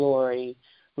glory.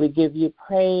 We give you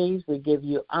praise, we give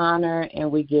you honor,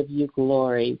 and we give you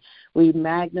glory. We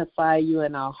magnify you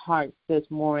in our hearts this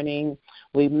morning.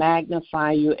 We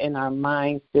magnify you in our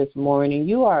minds this morning.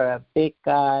 You are a big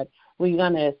God. We're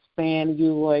going to expand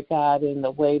you, Lord God, in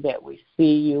the way that we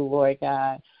see you, Lord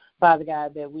God. Father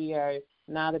God, that we are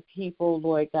not a people,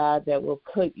 Lord God, that will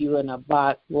put you in a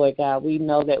box, Lord God. We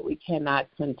know that we cannot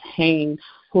contain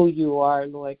who you are,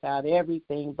 Lord God.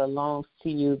 Everything belongs to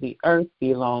you. The earth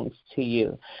belongs to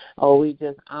you. Oh, we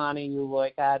just honor you,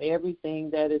 Lord God. Everything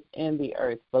that is in the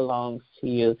earth belongs to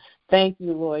you. Thank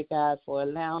you, Lord God, for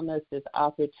allowing us this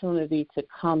opportunity to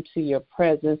come to your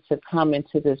presence, to come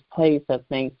into this place of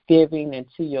thanksgiving and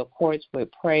to your courts with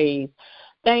praise.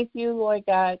 Thank you, Lord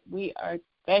God. We are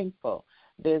thankful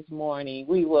this morning.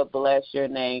 We will bless your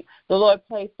name. The Lord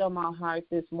placed on my heart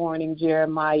this morning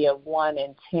Jeremiah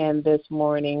 1:10 this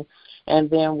morning, and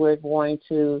then we're going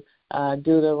to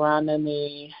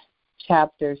Deuteronomy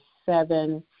chapter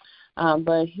 7.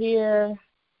 But here,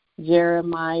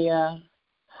 Jeremiah,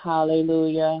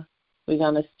 hallelujah, we're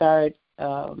going to start,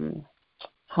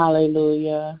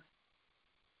 hallelujah.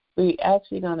 We're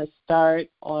actually going to start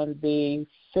on the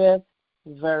 5th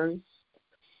verse.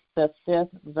 The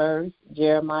 5th verse,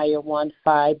 Jeremiah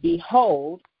 1:5.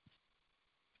 Behold,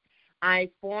 I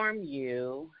formed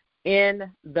you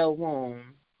in the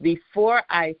womb. Before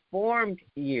I formed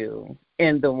you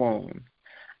in the womb,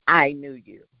 I knew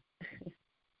you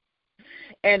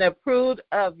and approved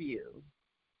of you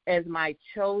as my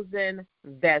chosen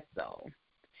vessel.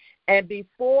 And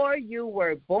before you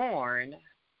were born,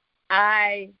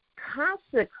 I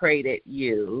consecrated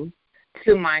you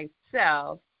to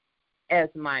myself as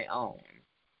my own.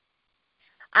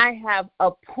 I have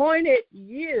appointed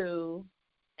you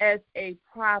as a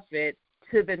prophet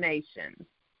to the nations.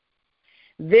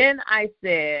 Then I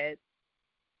said,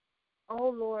 O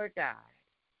Lord God,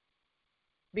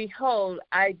 behold,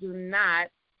 I do not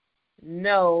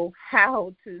know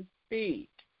how to speak,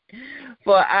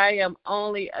 for I am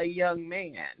only a young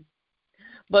man.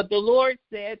 But the Lord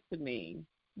said to me,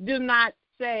 do not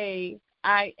say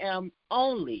I am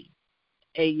only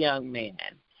a young man,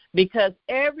 because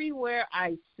everywhere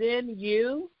I send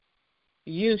you,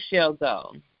 you shall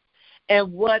go.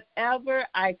 And whatever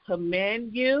I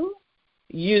command you,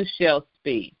 you shall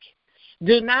speak.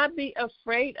 Do not be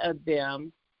afraid of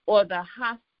them or the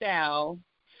hostile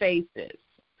faces,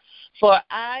 for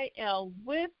I am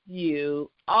with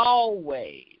you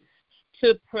always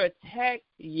to protect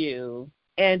you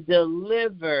and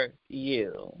deliver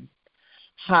you.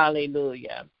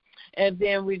 Hallelujah. And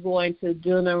then we're going to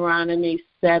Deuteronomy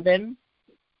 7,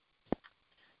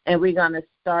 and we're going to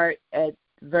start at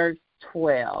verse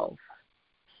 12.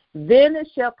 Then it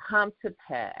shall come to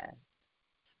pass,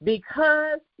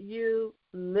 because you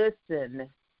listen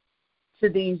to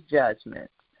these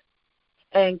judgments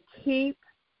and keep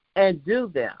and do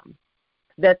them,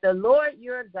 that the Lord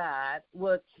your God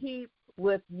will keep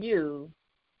with you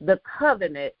the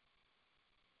covenant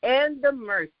and the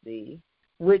mercy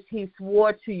which he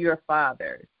swore to your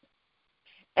fathers.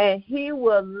 And he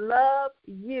will love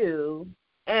you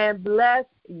and bless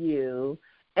you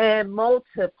and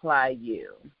multiply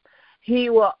you. He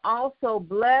will also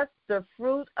bless the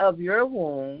fruit of your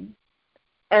womb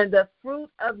and the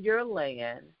fruit of your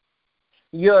land,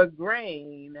 your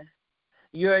grain,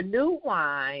 your new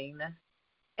wine,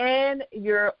 and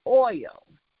your oil,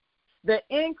 the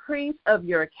increase of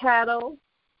your cattle,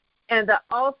 and the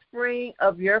offspring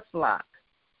of your flock,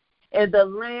 in the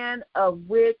land of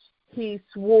which he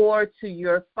swore to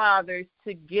your fathers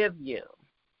to give you.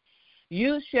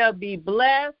 You shall be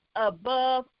blessed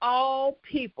above all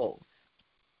peoples.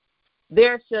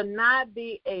 There shall not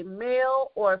be a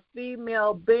male or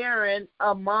female barren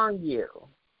among you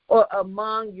or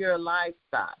among your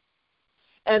livestock.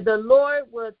 And the Lord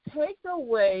will take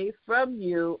away from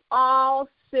you all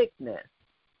sickness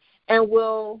and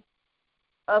will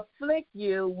afflict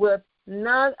you with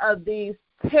none of these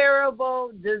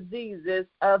terrible diseases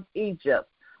of Egypt,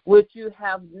 which you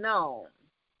have known,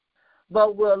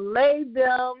 but will lay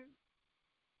them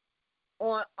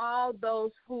on all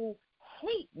those who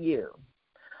hate you.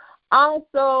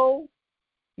 Also,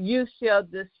 you shall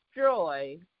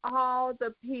destroy all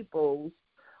the peoples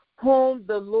whom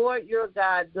the Lord your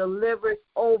God delivers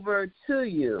over to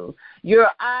you. Your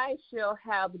eyes shall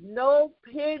have no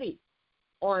pity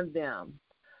on them,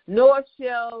 nor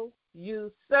shall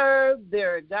you serve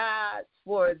their gods,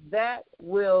 for that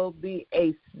will be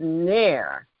a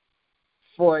snare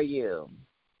for you.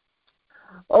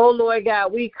 Oh, Lord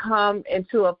God, we come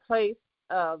into a place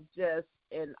of just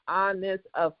an honest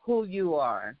of who you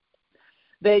are.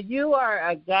 that you are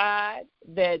a God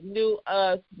that knew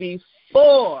us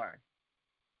before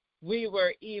we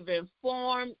were even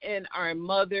formed in our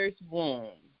mother's womb,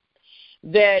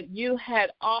 that you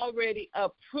had already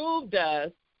approved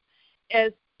us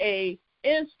as a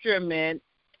instrument,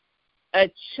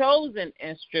 a chosen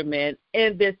instrument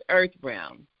in this earth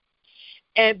realm.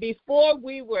 And before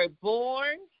we were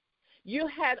born, you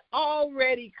had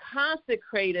already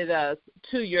consecrated us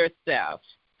to yourself.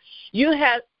 You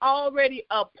had already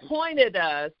appointed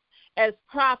us as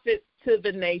prophets to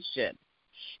the nation.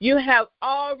 You have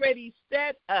already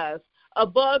set us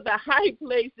above the high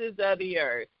places of the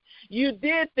earth. You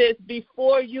did this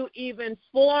before you even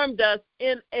formed us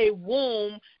in a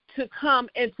womb to come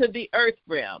into the earth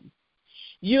realm.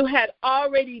 You had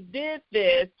already did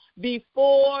this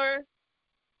before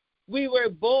we were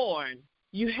born.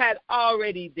 You had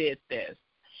already did this.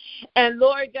 And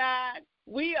Lord God,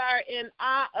 we are in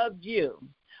awe of you.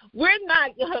 We're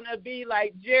not going to be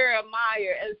like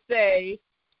Jeremiah and say,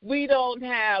 we don't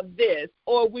have this,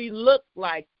 or we look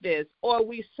like this, or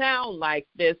we sound like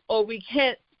this, or we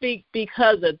can't speak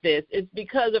because of this. It's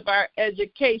because of our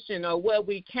education or where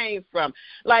we came from.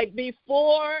 Like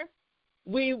before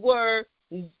we were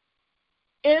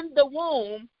in the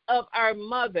womb of our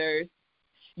mothers,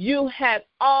 you had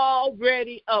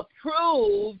already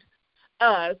approved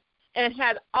us and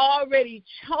had already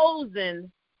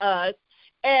chosen us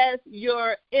as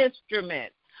your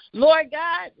instrument. Lord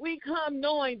God, we come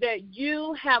knowing that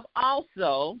you have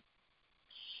also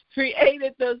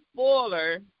created the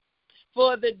spoiler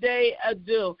for the day of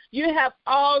doom. You have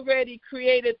already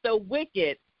created the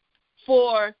wicked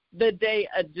for the day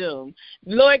of doom.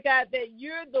 Lord God, that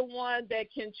you're the one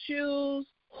that can choose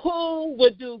who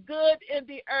would do good in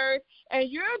the earth, and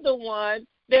you're the one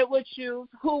that would choose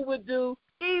who would do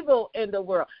evil in the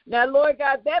world. Now, Lord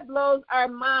God, that blows our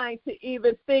mind to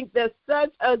even think that such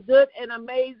a good and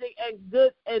amazing and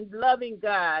good and loving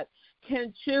God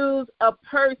can choose a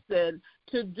person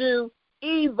to do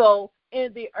evil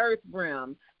in the earth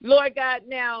realm. Lord God,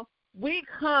 now we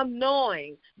come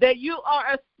knowing that you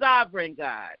are a sovereign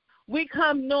God. We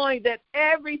come knowing that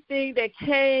everything that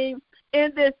came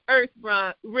in this earth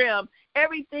realm,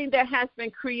 everything that has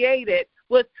been created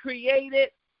was created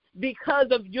because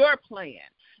of your plan,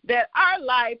 that our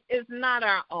life is not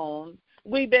our own.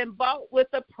 We've been bought with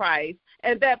a price,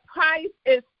 and that price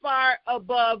is far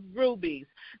above rubies.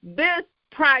 This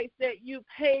price that you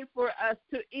paid for us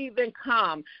to even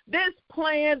come, this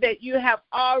plan that you have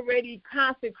already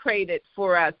consecrated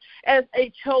for us as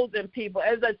a chosen people,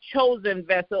 as a chosen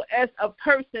vessel, as a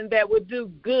person that would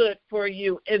do good for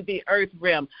you in the earth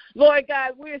realm. Lord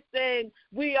God, we're saying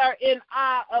we are in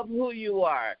awe of who you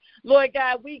are. Lord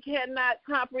God, we cannot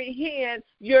comprehend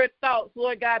your thoughts,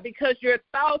 Lord God, because your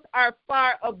thoughts are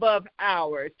far above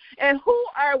ours. And who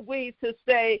are we to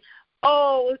say,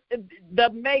 oh, the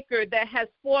maker that has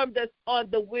formed us on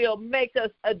the wheel, make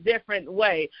us a different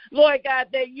way. Lord God,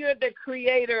 that you're the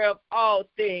creator of all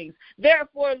things.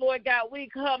 Therefore, Lord God, we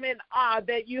come in awe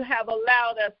that you have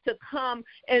allowed us to come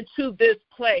into this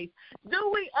place.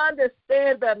 Do we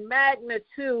understand the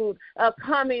magnitude of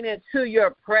coming into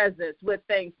your presence with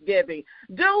thanksgiving?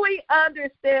 Do we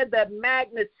understand the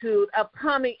magnitude of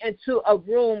coming into a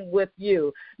room with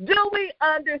you? Do we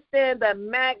understand the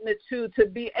magnitude to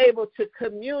be able to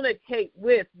communicate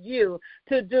with you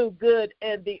to do good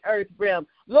in the earth realm?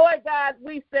 Lord God,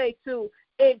 we say to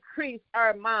increase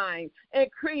our mind,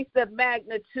 increase the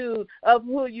magnitude of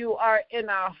who you are in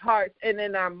our hearts and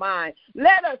in our mind.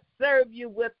 Let us serve you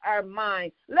with our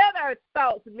mind. Let our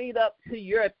thoughts meet up to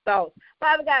your thoughts.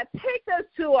 Father God, take us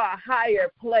to a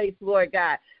higher place, Lord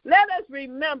God. Let us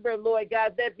remember, Lord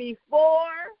God, that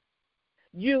before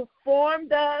you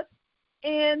formed us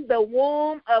in the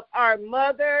womb of our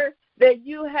mother, that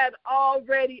you had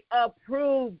already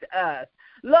approved us.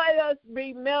 Let us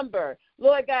remember,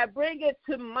 Lord God, bring it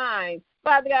to mind,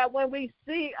 Father God, when we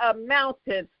see a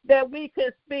mountain, that we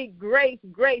could speak grace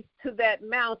to that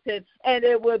mountain, and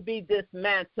it will be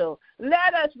dismantled.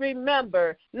 Let us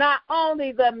remember not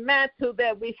only the mantle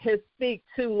that we can speak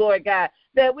to, Lord God,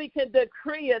 that we can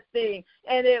decree a thing,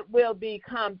 and it will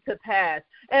come to pass.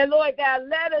 And, Lord God,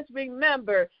 let us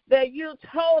remember that you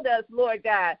told us, Lord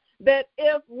God, that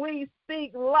if we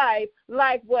speak life,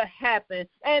 life will happen.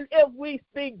 And if we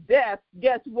speak death,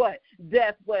 guess what?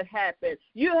 Death will happen.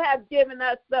 You have given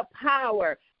us the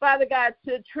power, Father God,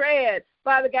 to tread,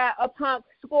 Father God, upon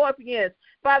scorpions.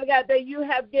 Father God, that you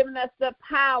have given us the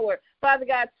power, Father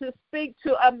God, to speak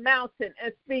to a mountain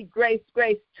and speak grace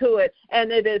to it,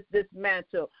 and it is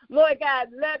dismantled. Lord God,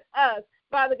 let us,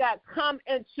 Father God, come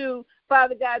into,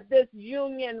 Father God, this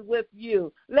union with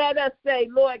you. Let us say,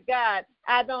 Lord God,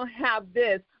 I don't have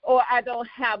this or I don't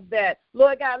have that.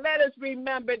 Lord God, let us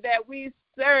remember that we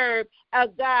serve a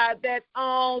God that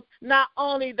owns not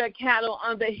only the cattle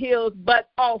on the hills,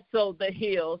 but also the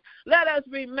hills. Let us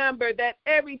remember that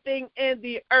everything in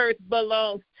the earth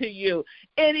belongs to you.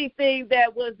 Anything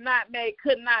that was not made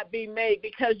could not be made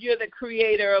because you're the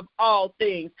creator of all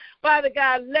things. Father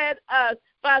God, let us,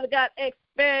 Father God,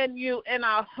 expand you in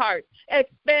our hearts,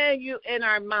 expand you in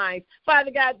our minds.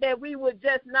 Father God, that we would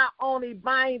just not only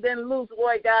bind and loose,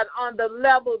 Lord God, on the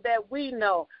level that we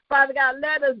know. Father God,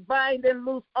 let us bind and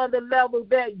loose on the level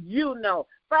that you know.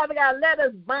 Father God, let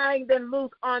us bind and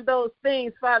loose on those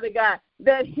things, Father God,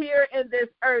 that here in this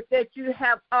earth that you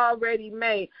have already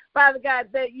made. Father God,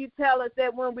 that you tell us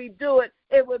that when we do it,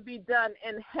 it will be done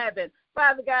in heaven.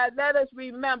 Father God, let us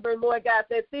remember, Lord God,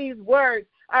 that these words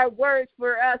are words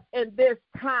for us in this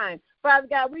time. Father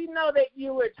God, we know that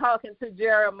you were talking to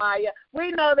Jeremiah.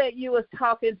 We know that you was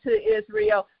talking to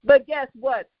Israel. But guess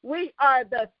what? We are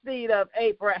the seed of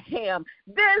Abraham.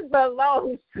 This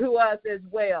belongs to us as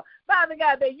well. Father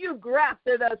God, that you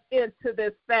grafted us into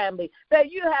this family,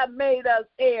 that you have made us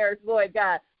heirs, Lord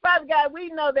God. Father God, we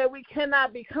know that we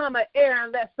cannot become an heir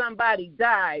unless somebody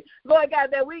died. Lord God,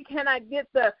 that we cannot get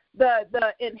the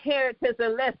inheritance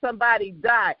unless somebody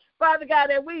died. Father God,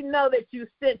 that we know that you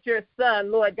sent your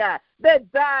son, Lord God,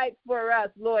 that died for us,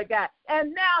 Lord God.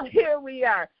 And now here we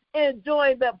are,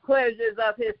 enjoying the pleasures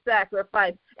of his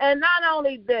sacrifice. And not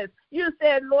only this, you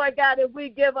said, Lord God, if we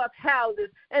give up houses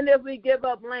and if we give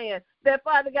up land, that,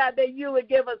 Father God, that you would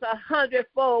give us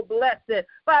 100-fold blessing.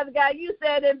 Father God, you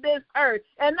said in this earth,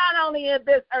 and not only in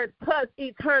this earth, plus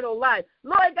eternal life.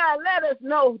 Lord God, let us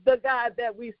know the God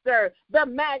that we serve, the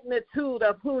magnitude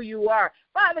of who you are.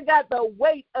 Father God, the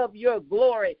weight of your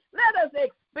glory. Let us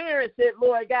experience it,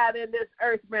 Lord God, in this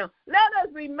earth realm. Let us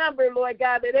remember, Lord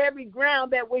God, that every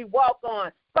ground that we walk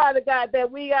on, Father God,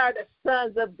 that we are the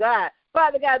sons of God.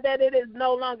 Father God, that it is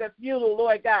no longer futile,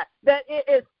 Lord God, that it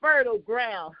is fertile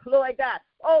ground, Lord God.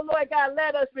 Oh, Lord God,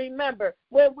 let us remember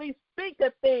when we speak a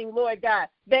thing, Lord God,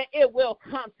 that it will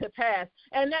come to pass.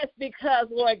 And that's because,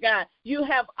 Lord God, you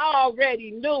have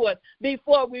already knew us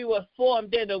before we were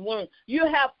formed in the womb. You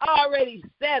have already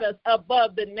set us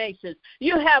above the nations.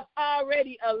 You have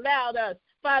already allowed us,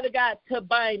 Father God, to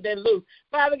bind and loose.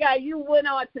 Father God, you went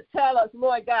on to tell us,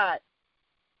 Lord God,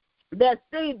 that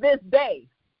see this day,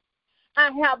 I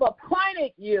have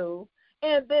appointed you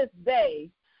in this day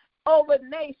over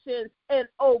nations and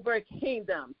over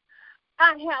kingdoms.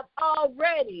 I have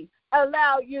already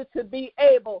allowed you to be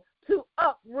able to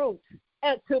uproot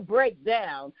and to break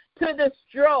down, to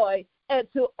destroy and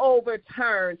to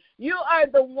overturn. You are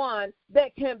the one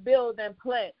that can build and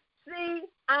plant. See,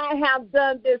 I have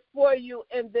done this for you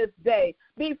in this day.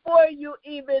 Before you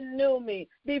even knew me,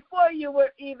 before you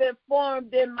were even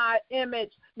formed in my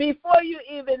image, before you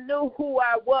even knew who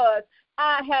I was,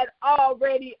 I had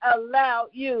already allowed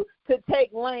you to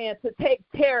take land, to take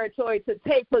territory, to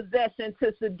take possession,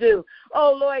 to subdue.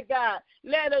 Oh, Lord God,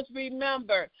 let us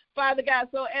remember, Father God,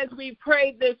 so as we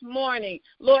prayed this morning,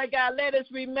 Lord God, let us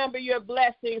remember your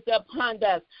blessings upon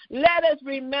us. Let us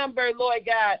remember, Lord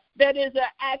God, that is an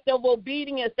act of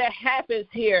obedience that happens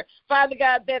here. Father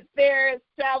God, that there is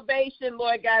salvation,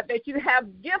 Lord God, that you have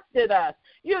gifted us.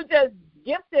 You just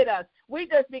gifted us. We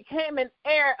just became an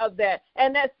heir of that,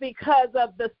 and that's because of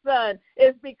the Son.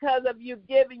 It's because of you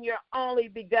giving your only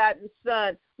begotten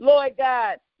Son. Lord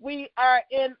God, we are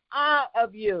in awe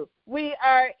of you. We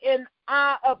are in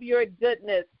awe of your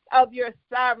goodness, of your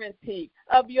sovereignty,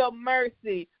 of your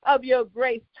mercy, of your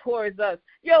grace towards us,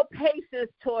 your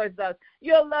patience towards us,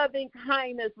 your loving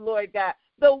kindness, Lord God.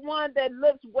 The one that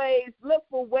look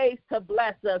for ways to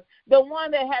bless us, the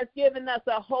one that has given us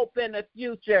a hope in the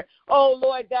future. Oh,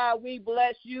 Lord God, we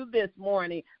bless you this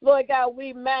morning. Lord God,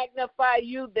 we magnify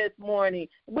you this morning.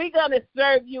 We're going to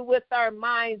serve you with our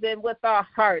minds and with our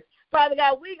hearts. Father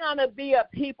God, we're going to be a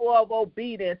people of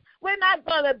obedience. We're not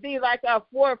going to be like our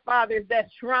forefathers that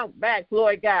shrunk back,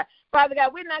 Lord God. Father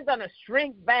God, we're not going to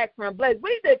shrink back from blessings.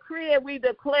 We decree and we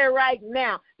declare right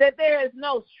now that there is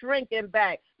no shrinking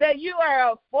back, that you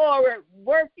are a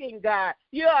forward-working God.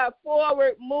 You are a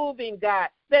forward-moving God,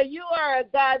 that you are a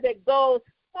God that goes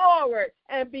forward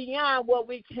and beyond what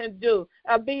we can do,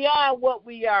 beyond what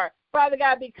we are. Father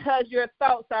God, because your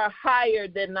thoughts are higher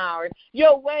than ours.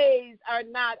 Your ways are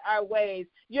not our ways.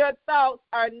 Your thoughts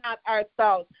are not our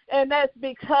thoughts. And that's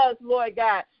because, Lord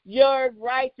God, your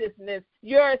righteousness,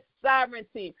 your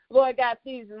sovereignty, Lord God,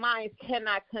 these minds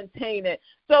cannot contain it.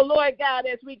 So, Lord God,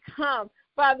 as we come,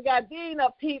 Father God, being a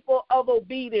people of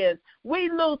obedience. We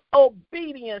lose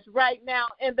obedience right now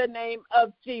in the name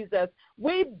of Jesus.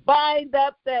 We bind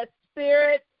up that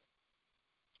spirit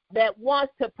that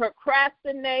wants to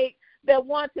procrastinate, that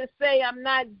wants to say I'm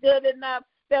not good enough,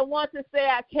 that wants to say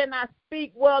I cannot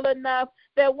speak well enough,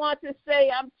 that wants to say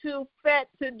I'm too fat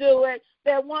to do it,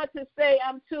 that wants to say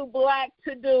I'm too black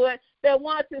to do it, that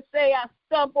wants to say I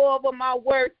stumble over my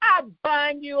words. I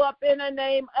bind you up in the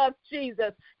name of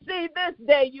Jesus. See, this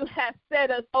day you have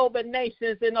set us over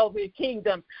nations and over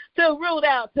kingdoms to root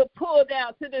out, to pull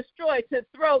down, to destroy, to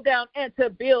throw down, and to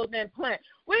build and plant.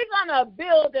 We're going to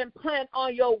build and plant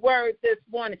on your word this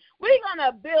morning. We're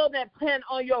going to build and plant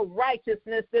on your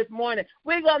righteousness this morning.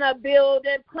 We're going to build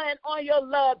and plant on your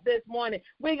love this morning.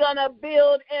 We're going to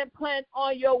build and plant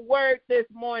on your word this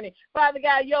morning. Father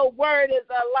God, your word is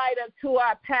a light unto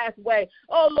our pathway.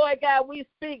 Oh, Lord God, we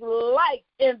speak light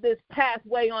in this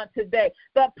pathway on today,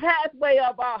 the pathway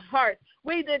of our hearts.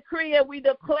 We decree and we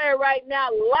declare right now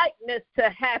lightness to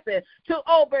happen, to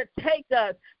overtake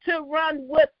us, to run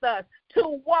with us,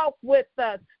 to walk with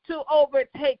us, to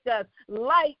overtake us.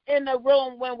 Light in the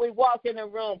room when we walk in the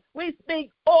room. We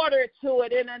speak order to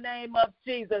it in the name of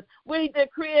Jesus. We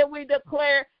decree and we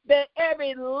declare that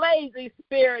every lazy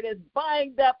spirit is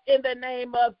bind up in the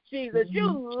name of Jesus.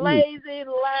 You lazy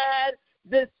lad,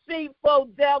 deceitful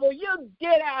devil, you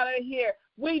get out of here.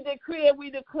 We decree and we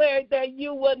declare that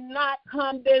you will not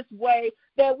come this way,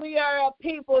 that we are a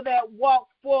people that walk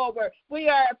forward. We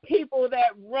are a people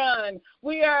that run.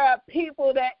 We are a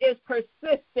people that is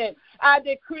persistent. I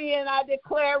decree and I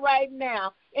declare right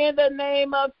now, in the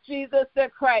name of Jesus the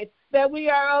Christ, that we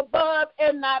are above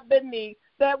and not beneath,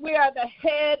 that we are the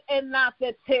head and not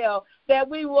the tail, that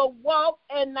we will walk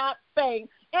and not faint.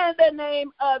 In the name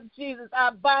of Jesus,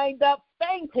 I bind up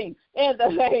fainting in the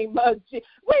name of Jesus.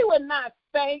 We will not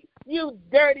faint, you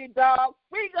dirty dog.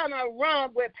 We're going to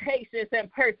run with patience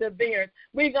and perseverance.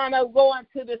 We're going to go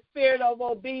into the spirit of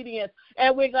obedience,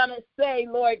 and we're going to say,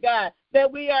 Lord God,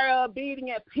 that we are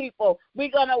obedient people.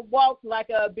 We're going to walk like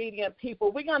an obedient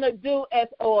people. We're going to do as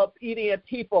obedient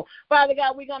people. Father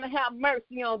God, we're going to have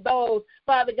mercy on those,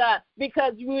 Father God,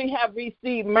 because we have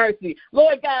received mercy.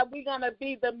 Lord God, we're going to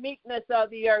be the meekness of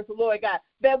the earth, Lord God,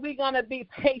 that we're going to be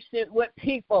patient with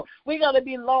people. We're going to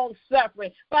be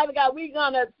long-suffering. Father God, we're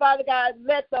going to, Father God,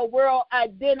 let the world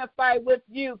identify with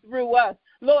you through us.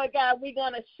 Lord God, we're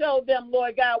going to show them,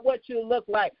 Lord God, what you look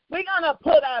like. We're going to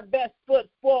put our best foot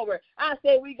forward. I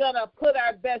say we're going to put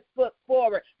our best foot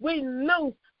forward. We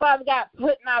loose, Father God,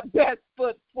 putting our best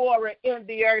foot forward in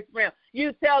the earth realm.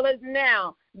 You tell us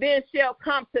now, then shall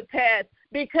come to pass,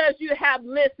 because you have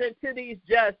listened to these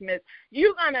judgments.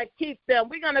 You're going to keep them.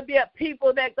 We're going to be a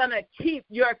people that's going to keep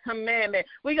your commandment.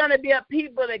 We're going to be a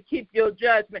people that keep your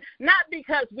judgment, not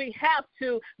because we have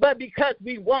to, but because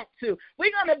we want to.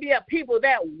 We're going to be a people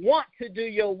that want to do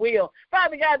your will.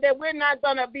 Father God, that we're not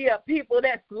going to be a people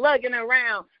that's slugging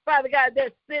around. Father God,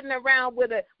 that's sitting around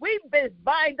with it. We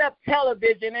bind up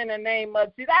television in the name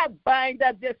of Jesus. I bind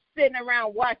up just sitting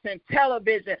around watching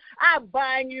television. I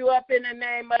bind you up in the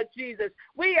name of Jesus.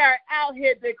 We are out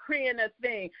here decreeing a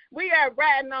thing. We are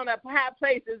riding on the high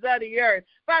places of the earth.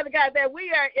 Father God, that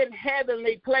we are in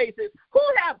heavenly places. Who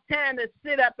have time to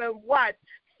sit up and watch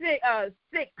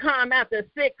sitcom after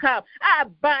sitcom? I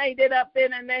bind it up in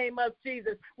the name of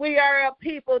Jesus. We are a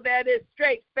people that is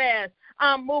straight, fast,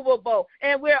 unmovable,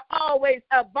 and we're always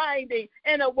abiding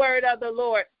in the word of the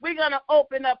Lord. We're going to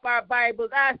open up our Bibles.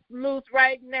 I loose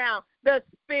right now the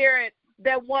spirit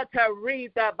that want to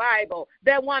read the Bible,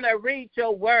 that want to read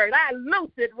your word. I loose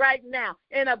it right now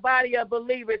in a body of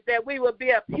believers, that we will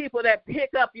be a people that pick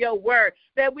up your word,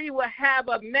 that we will have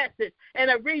a message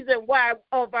and a reason why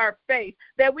of our faith,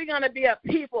 that we're going to be a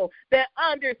people that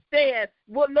understand.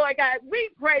 Well, Lord God,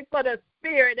 we pray for the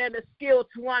spirit and the skill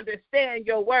to understand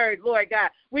your word, Lord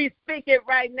God. We speak it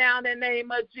right now in the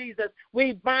name of Jesus.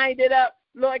 We bind it up.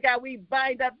 Lord God, we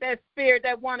bind up that spirit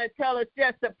that want to tell us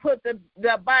just to put the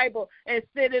Bible and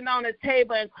sit it on the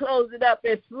table and close it up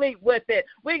and sleep with it.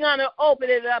 We're going to open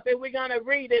it up and we're going to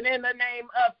read it in the name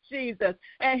of Jesus.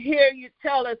 And here you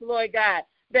tell us, Lord God,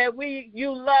 that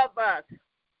you love us.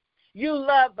 You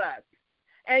love us,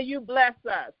 and you bless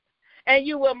us, and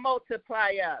you will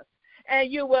multiply us.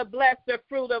 and you will bless the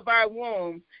fruit of our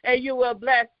womb, and you will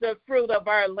bless the fruit of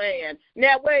our land.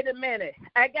 Now, wait a minute.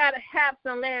 I got to have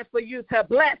some land for you to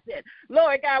bless it.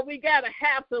 Lord God, we got to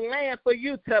have some land for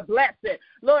you to bless it.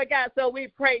 Lord God, so we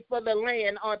pray for the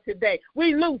land on today.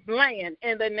 We lose land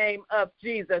in the name of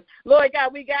Jesus. Lord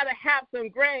God, we got to have some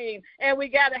grain, and we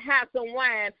got to have some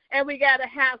wine, and we got to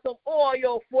have some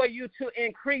oil for you to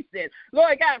increase it.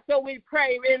 Lord God, so we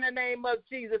pray in the name of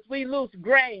Jesus. We lose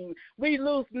grain. We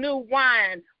lose new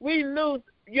wine. We lose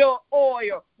your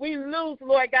oil. We lose,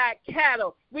 Lord God,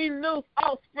 cattle. We lose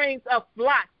offsprings of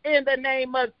flocks in the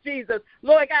name of Jesus.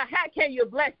 Lord God, how can you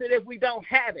bless it if we don't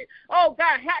have it? Oh,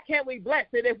 God, how can we bless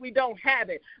it if we don't have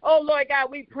it? Oh, Lord God,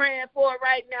 we praying for it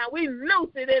right now. We loose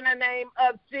it in the name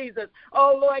of Jesus.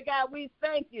 Oh, Lord God, we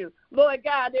thank you. Lord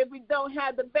God, if we don't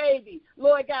have the baby,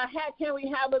 Lord God, how can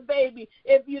we have a baby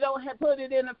if you don't have put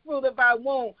it in the fruit of our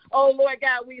womb? Oh, Lord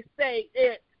God, we say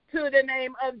it to the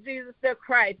name of Jesus the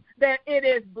Christ, that it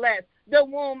is blessed. The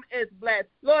womb is blessed.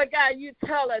 Lord God, you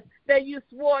tell us that you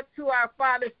swore to our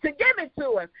fathers to give it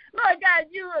to us. Lord God,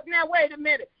 now wait a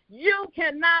minute. You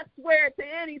cannot swear to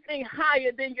anything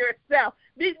higher than yourself.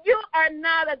 You are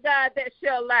not a God that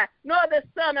shall lie, nor the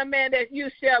Son of Man that you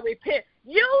shall repent.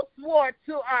 You swore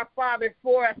to our fathers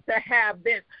for us to have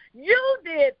this. You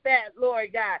did that, Lord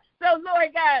God. So, Lord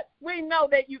God, we know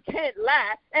that you can't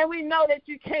lie, and we know that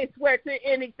you can't swear to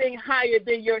anything higher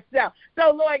than yourself.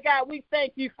 So, Lord God, we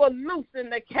thank you for loosing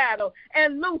the cattle,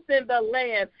 and loosing the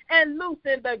land, and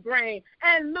loosing the grain,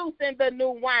 and loosing the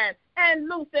new wine, and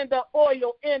loosing the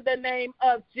oil in the name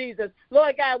of Jesus.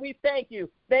 Lord God, we thank you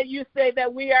that you say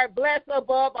that we are blessed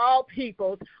above all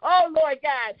peoples. Oh, Lord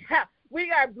God, we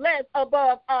are blessed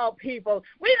above all people.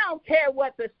 We don't care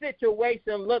what the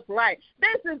situation looks like.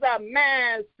 This is a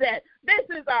mindset. This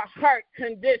is a heart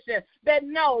condition that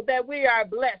know that we are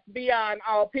blessed beyond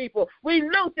all people. We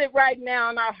loose it right now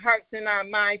in our hearts and our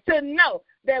minds to know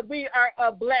that we are a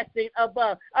blessing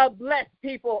above, a blessed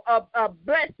people, a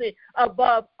blessing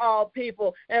above all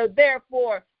people. And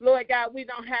therefore, Lord God, we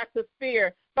don't have to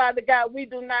fear. Father God, we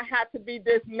do not have to be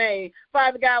dismayed.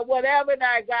 Father God, whatever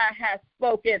our God has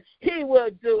spoken, he will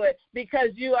do it, because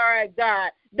you are a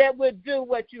God that will do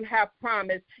what you have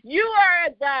promised. You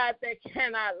are a God that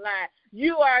cannot lie.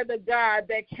 You are the God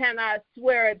that cannot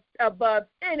swear above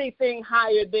anything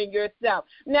higher than yourself.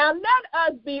 Now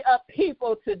let us be a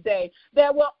people today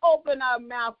that will open our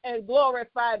mouth and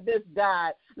glorify this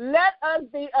God. Let us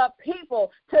be a people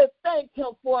to thank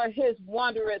him for his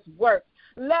wondrous works.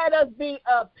 Let us be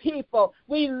a people.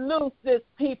 We loose this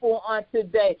people on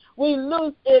today. We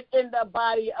loose it in the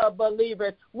body of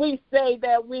believers. We say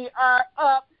that we are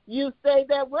up. You say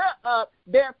that we're up,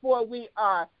 therefore we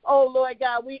are. Oh, Lord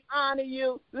God, we honor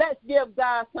you. Let's give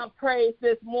God some praise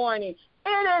this morning.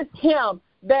 It is him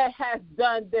that has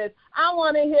done this. I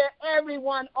want to hear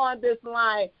everyone on this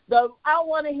line. I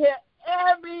want to hear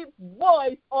every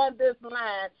voice on this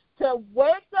line to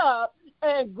wake up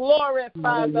and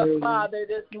glorify the Father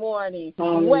this morning.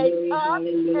 Wake up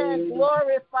and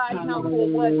glorify him for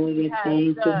what he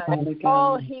has done.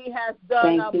 Oh, he has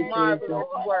done a marvelous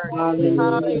work.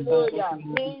 Hallelujah.